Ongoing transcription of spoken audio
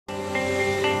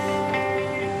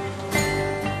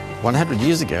100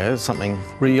 years ago, something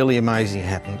really amazing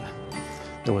happened.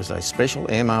 There was a special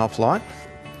airmail flight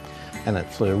and it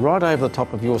flew right over the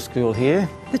top of your school here.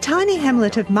 The tiny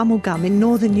hamlet of Mummulgum in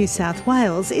northern New South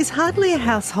Wales is hardly a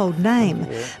household name,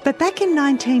 but back in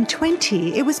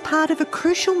 1920 it was part of a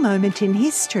crucial moment in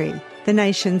history, the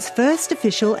nation's first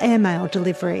official airmail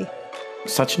delivery.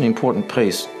 Such an important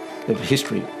piece of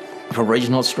history for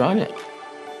regional Australia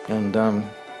and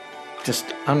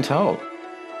just untold.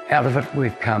 Out of it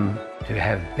we've come to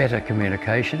have better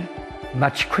communication,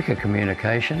 much quicker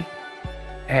communication,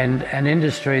 and an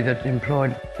industry that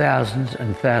employed thousands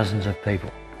and thousands of people.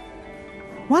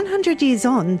 100 years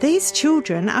on, these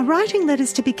children are writing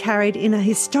letters to be carried in a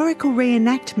historical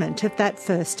reenactment of that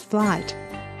first flight.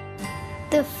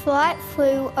 The flight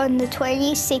flew on the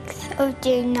 26th of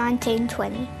June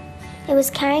 1920. It was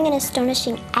carrying an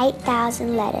astonishing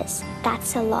 8,000 letters.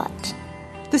 That's a lot.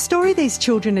 The story these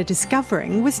children are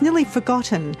discovering was nearly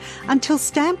forgotten until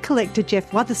stamp collector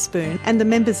Jeff Wotherspoon and the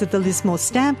members of the Lismore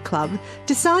Stamp Club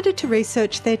decided to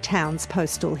research their town's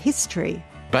postal history.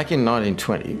 Back in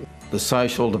 1920, the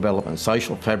social development,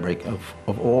 social fabric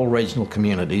of all regional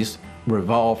communities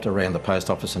revolved around the post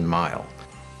office and mail.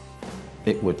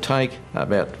 It would take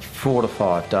about 4 to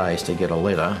 5 days to get a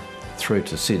letter through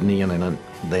to Sydney and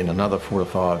then another 4 to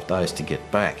 5 days to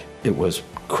get back. It was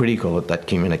critical that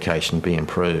communication be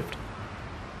improved.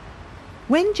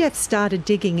 When Jeff started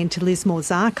digging into Lismore's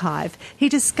archive, he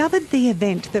discovered the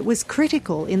event that was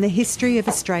critical in the history of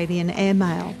Australian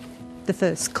airmail. The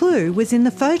first clue was in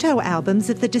the photo albums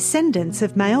of the descendants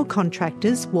of mail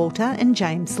contractors Walter and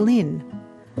James Lynn.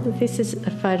 This is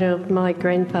a photo of my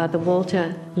grandfather,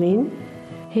 Walter Lynn.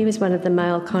 He was one of the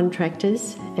mail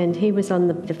contractors and he was on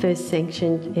the first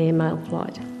sanctioned airmail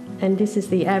flight. And this is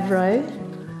the Avro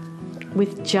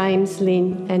with James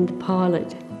Lynn and the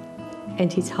pilot,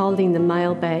 and he's holding the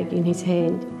mail bag in his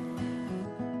hand.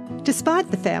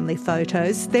 Despite the family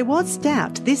photos, there was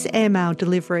doubt this airmail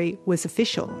delivery was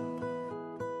official.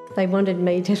 They wanted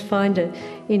me to find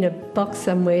in a box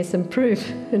somewhere some proof,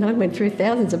 and I went through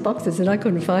thousands of boxes and I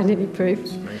couldn't find any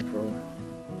proof.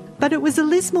 But it was a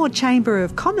Lismore Chamber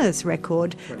of Commerce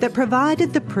record that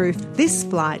provided the proof this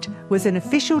flight was an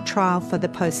official trial for the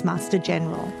Postmaster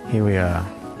General. Here we are,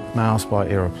 mails by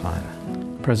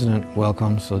aeroplane. President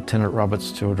welcomes Lieutenant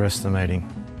Roberts to address the meeting.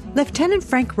 Lieutenant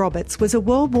Frank Roberts was a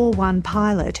World War I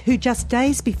pilot who just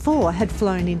days before had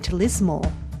flown into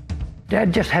Lismore.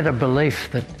 Dad just had a belief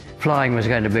that flying was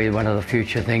going to be one of the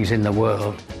future things in the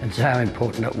world, and so how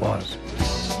important it was.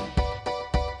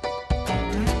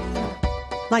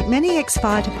 Like many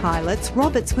ex-fighter pilots,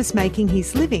 Roberts was making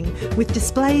his living with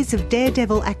displays of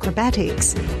daredevil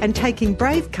acrobatics and taking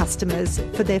brave customers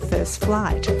for their first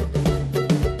flight.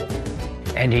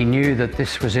 And he knew that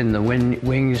this was in the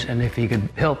wings, and if he could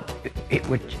help it,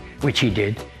 which he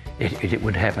did, it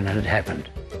would happen, and it happened.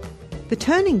 The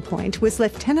turning point was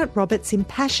Lieutenant Roberts'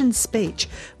 impassioned speech,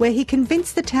 where he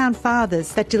convinced the town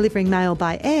fathers that delivering mail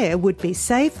by air would be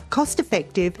safe,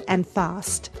 cost-effective and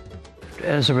fast.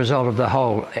 As a result of the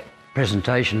whole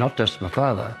presentation, not just my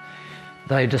father,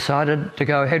 they decided to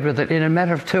go ahead with it in a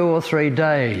matter of 2 or 3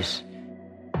 days.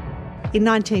 In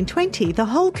 1920, the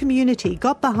whole community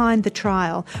got behind the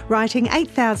trial, writing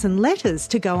 8,000 letters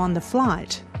to go on the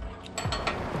flight.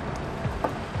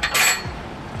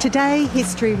 Today,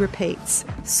 history repeats.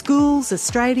 Schools,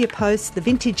 Australia Post, the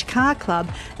Vintage Car Club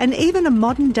and even a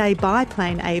modern-day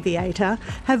biplane aviator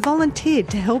have volunteered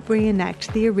to help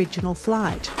reenact the original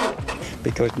flight.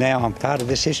 Because now I'm part of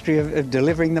this history of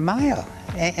delivering the mail.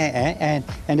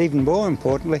 And even more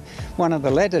importantly, one of the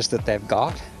letters that they've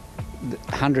got, the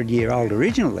 100-year-old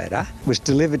original letter, was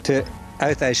delivered to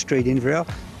Otho Street, Inverell.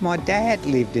 My dad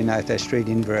lived in Otho Street,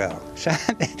 Inverell. So,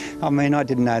 I mean, I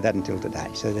didn't know that until today.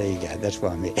 So there you go, that's why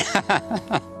I'm here.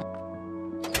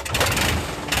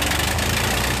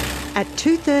 At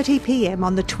 2:30 p.m.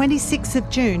 on the 26th of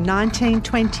June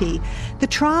 1920, the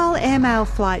trial airmail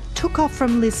flight took off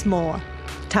from Lismore,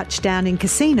 touched down in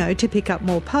Casino to pick up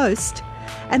more post,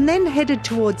 and then headed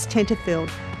towards Tenterfield,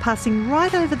 passing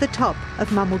right over the top of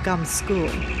Mummulgum School.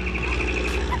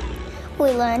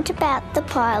 We learnt about the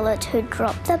pilot who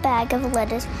dropped the bag of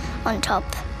letters on top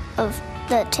of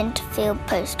the Tenterfield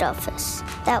post office.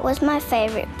 That was my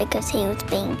favourite because he was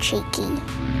being cheeky.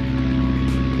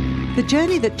 The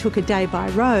journey that took a day by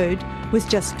road was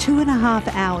just 2.5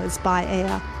 hours by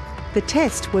air. The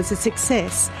test was a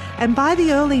success, and by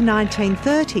the early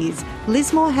 1930s,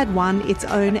 Lismore had won its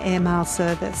own airmail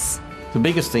service. The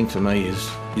biggest thing for me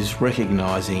is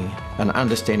recognising and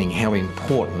understanding how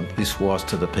important this was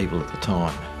to the people at the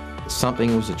time.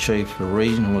 Something was achieved for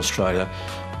regional Australia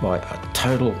by a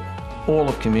total all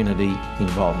of community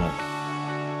involvement.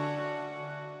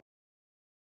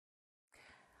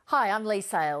 Hi, I'm Lee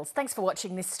Sales. Thanks for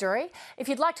watching this story. If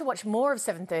you'd like to watch more of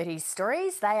 730's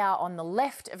stories, they are on the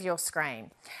left of your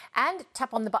screen. And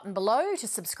tap on the button below to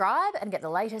subscribe and get the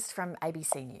latest from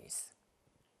ABC News.